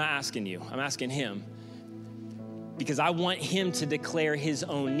is like, I'm not asking you. I'm asking him. Because I want him to declare his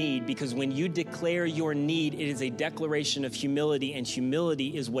own need. Because when you declare your need, it is a declaration of humility. And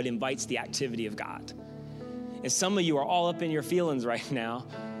humility is what invites the activity of God. And some of you are all up in your feelings right now,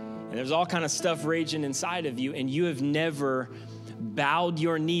 and there's all kind of stuff raging inside of you, and you have never bowed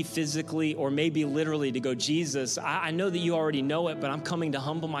your knee physically or maybe literally to go, Jesus, I know that you already know it, but I'm coming to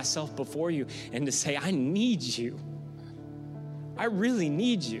humble myself before you and to say, I need you. I really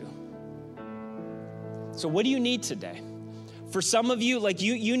need you. So what do you need today? For some of you, like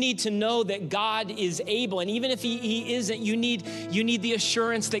you need to know that God is able. And even if he isn't, you need the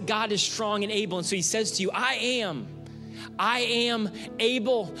assurance that God is strong and able. And so he says to you, I am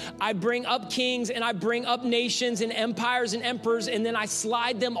able. I bring up kings and I bring up nations and empires and emperors, and then I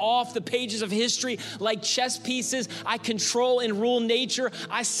slide them off the pages of history like chess pieces. I control and rule nature.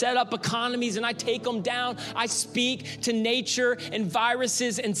 I set up economies and I take them down. I speak to nature and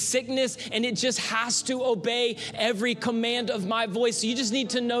viruses and sickness, and it just has to obey every command of my voice. So you just need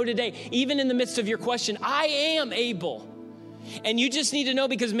to know today, even in the midst of your question, I am able. And you just need to know,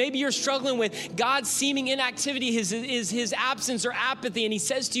 because maybe you're struggling with God's seeming inactivity, his absence or apathy. And he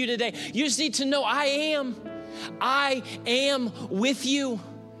says to you today, you just need to know, I am with you.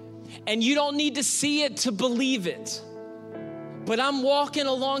 And you don't need to see it to believe it. But I'm walking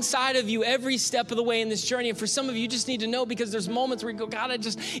alongside of you every step of the way in this journey. And for some of you, just need to know, because there's moments where you go, God,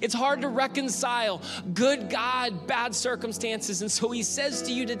 it's hard to reconcile good God, bad circumstances. And so he says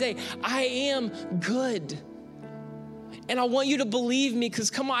to you today, I am good. And I want you to believe me, because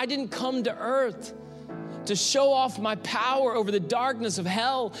come on, I didn't come to earth to show off my power over the darkness of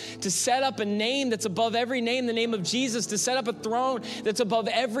hell, to set up a name that's above every name, the name of Jesus, to set up a throne that's above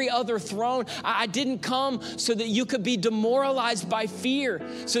every other throne. I didn't come so that you could be demoralized by fear,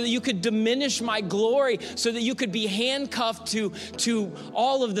 so that you could diminish my glory, so that you could be handcuffed to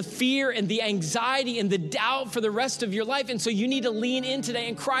all of the fear and the anxiety and the doubt for the rest of your life. And so you need to lean in today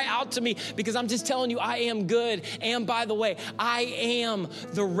and cry out to me, because I'm just telling you, I am good. And by the way, I am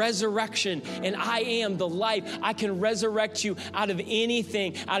the resurrection and I am the life. I can resurrect you out of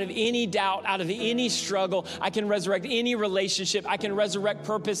anything, out of any doubt, out of any struggle. I can resurrect any relationship. I can resurrect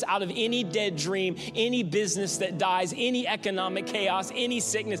purpose out of any dead dream, any business that dies, any economic chaos, any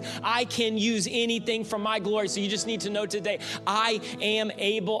sickness. I can use anything for my glory. So you just need to know today, I am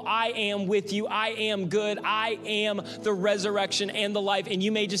able. I am with you. I am good. I am the resurrection and the life. And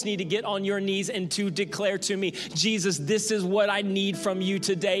you may just need to get on your knees and to declare to me, Jesus, this is what I need from you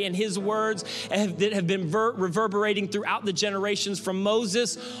today. And his words that have been reverberating throughout the generations, from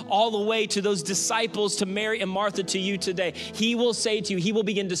Moses all the way to those disciples, to Mary and Martha, to you today. He will say to you, he will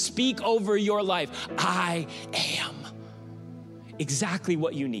begin to speak over your life, I am exactly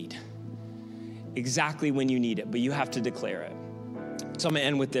what you need, exactly when you need it, but you have to declare it. So I'm going to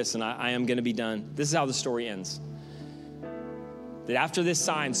end with this, and I am going to be done. This is how the story ends. That after this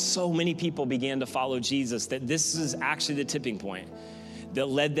sign, so many people began to follow Jesus, that this is actually the tipping point that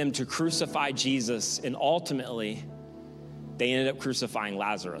led them to crucify Jesus, and ultimately, they ended up crucifying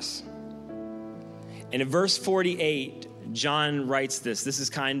Lazarus. And in verse 48, John writes this. This is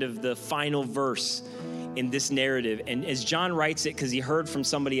kind of the final verse in this narrative. And as John writes it, because he heard from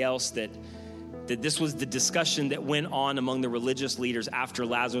somebody else that this was the discussion that went on among the religious leaders after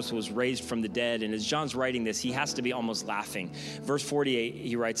Lazarus was raised from the dead. And as John's writing this, he has to be almost laughing. Verse 48,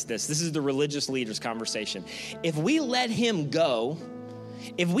 he writes this. This is the religious leaders' conversation. If we let him go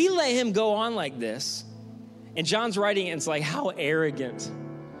on like this, and John's writing it, and it's like, how arrogant.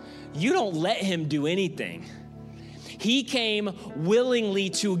 You don't let him do anything. He came willingly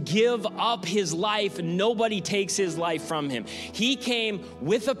to give up his life. Nobody takes his life from him. He came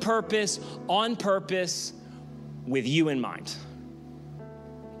with a purpose, on purpose, with you in mind.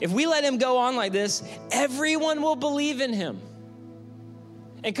 If we let him go on like this, everyone will believe in him.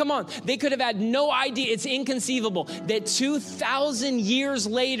 And come on, they could have had no idea. It's inconceivable that 2,000 years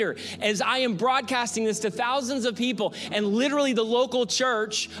later, as I am broadcasting this to thousands of people, and literally the local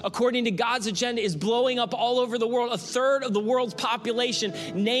church, according to God's agenda, is blowing up all over the world. A third of the world's population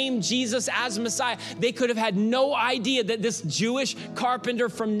named Jesus as Messiah. They could have had no idea that this Jewish carpenter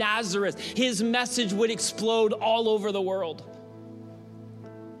from Nazareth, his message would explode all over the world.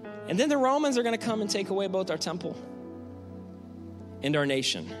 And then the Romans are going to come and take away both our temple and our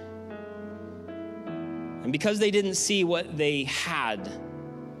nation. And because they didn't see what they had,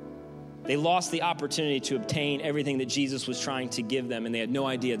 they lost the opportunity to obtain everything that Jesus was trying to give them. And they had no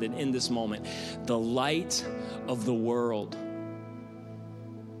idea that in this moment, the light of the world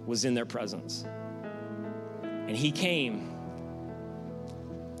was in their presence. And he came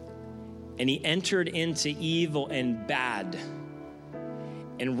and he entered into evil and bad.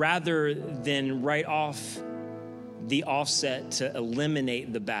 And rather than write off the offset to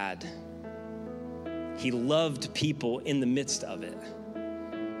eliminate the bad, he loved people in the midst of it.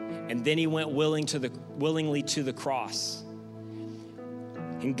 And then he went willingly to the cross.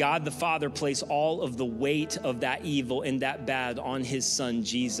 And God the Father placed all of the weight of that evil and that bad on his son,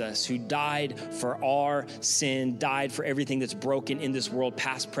 Jesus, who died for our sin, died for everything that's broken in this world,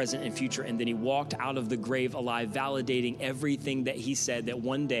 past, present, and future. And then he walked out of the grave alive, validating everything that he said, that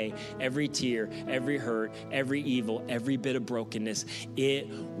one day, every tear, every hurt, every evil, every bit of brokenness, it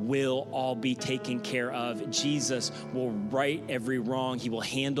will all be taken care of. Jesus will right every wrong. He will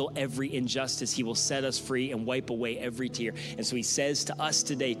handle every injustice. He will set us free and wipe away every tear. And so he says to us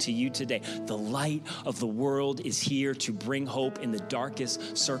today, to you today, the light of the world is here to bring hope in the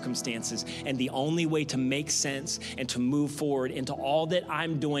darkest circumstances. And the only way to make sense and to move forward into all that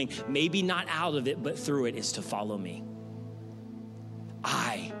I'm doing, maybe not out of it, but through it, is to follow me.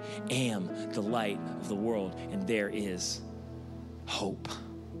 I am the light of the world, and there is hope.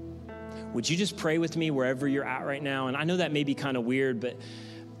 Would you just pray with me wherever you're at right now? And I know that may be kind of weird, but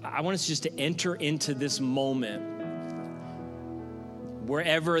I want us just to enter into this moment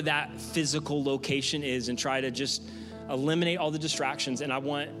wherever that physical location is, and try to just eliminate all the distractions. And I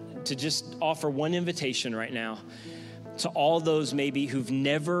want to just offer one invitation right now to all those maybe who've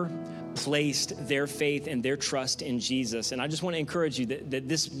never placed their faith and their trust in Jesus. And I just want to encourage you that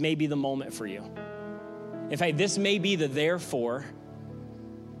this may be the moment for you. In fact, this may be the therefore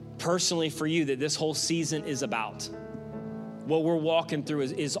personally for you that this whole season is about. what we're walking through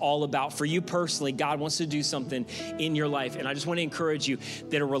is all about. For you personally, God wants to do something in your life. And I just want to encourage you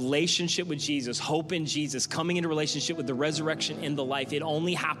that a relationship with Jesus, hope in Jesus, coming into relationship with the resurrection and the life, it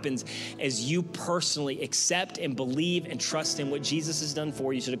only happens as you personally accept and believe and trust in what Jesus has done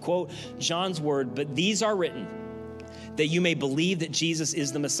for you. So to quote John's word, but these are written that you may believe that Jesus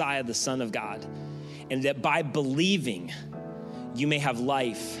is the Messiah, the Son of God, and that by believing you may have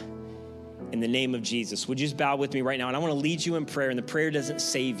life in the name of Jesus. Would you just bow with me right now? And I want to lead you in prayer, and the prayer doesn't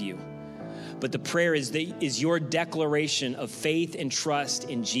save you, but the prayer is your declaration of faith and trust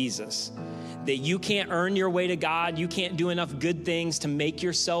in Jesus, that you can't earn your way to God. You can't do enough good things to make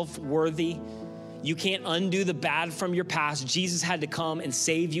yourself worthy. You can't undo the bad from your past. Jesus had to come and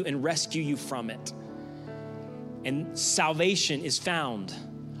save you and rescue you from it. And salvation is found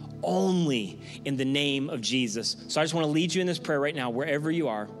only in the name of Jesus. So I just want to lead you in this prayer right now, wherever you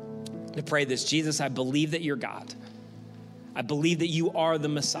are, to pray this. Jesus, I believe that you're God. I believe that you are the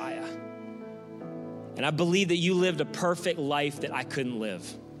Messiah. And I believe that you lived a perfect life that I couldn't live.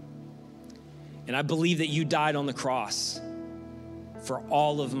 And I believe that you died on the cross for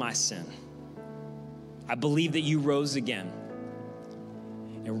all of my sin. I believe that you rose again.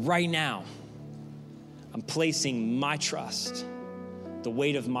 And right now, I'm placing my trust, the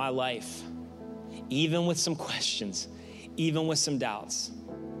weight of my life, even with some questions, even with some doubts.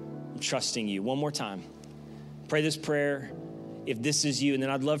 I'm trusting you. One more time. Pray this prayer if this is you, and then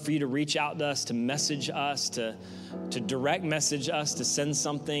I'd love for you to reach out to us, to message us, to direct message us, to send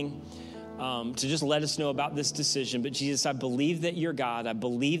something, to just let us know about this decision. But Jesus, I believe that you're God. I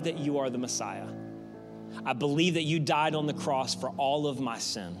believe that you are the Messiah. I believe that you died on the cross for all of my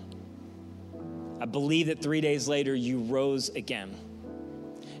sin. I believe that 3 days later you rose again.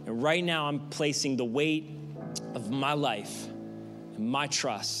 And right now I'm placing the weight of my life and my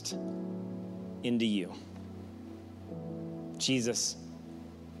trust into you. Jesus,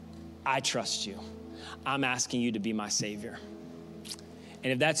 I trust you. I'm asking you to be my Savior.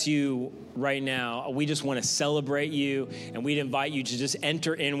 And if that's you right now, we just want to celebrate you, and we'd invite you to just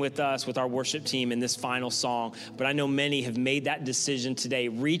enter in with us, with our worship team in this final song. But I know many have made that decision today.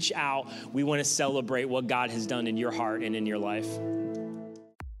 Reach out. We want to celebrate what God has done in your heart and in your life.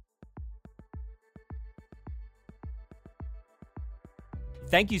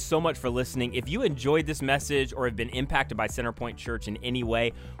 Thank you so much for listening. If you enjoyed this message or have been impacted by Centerpoint Church in any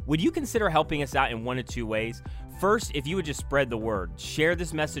way, would you consider helping us out in one of two ways? First, if you would just spread the word, share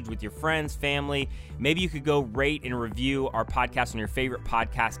this message with your friends, family. Maybe you could go rate and review our podcast on your favorite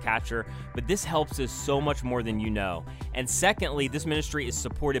podcast catcher, but this helps us so much more than you know. And secondly, this ministry is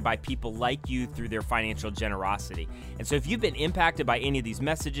supported by people like you through their financial generosity. And so if you've been impacted by any of these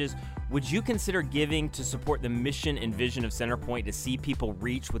messages, would you consider giving to support the mission and vision of Centerpoint to see people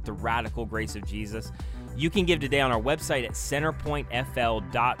reach with the radical grace of Jesus? You can give today on our website at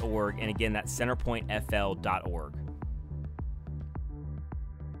centerpointfl.org. And again, that's centerpointfl.org.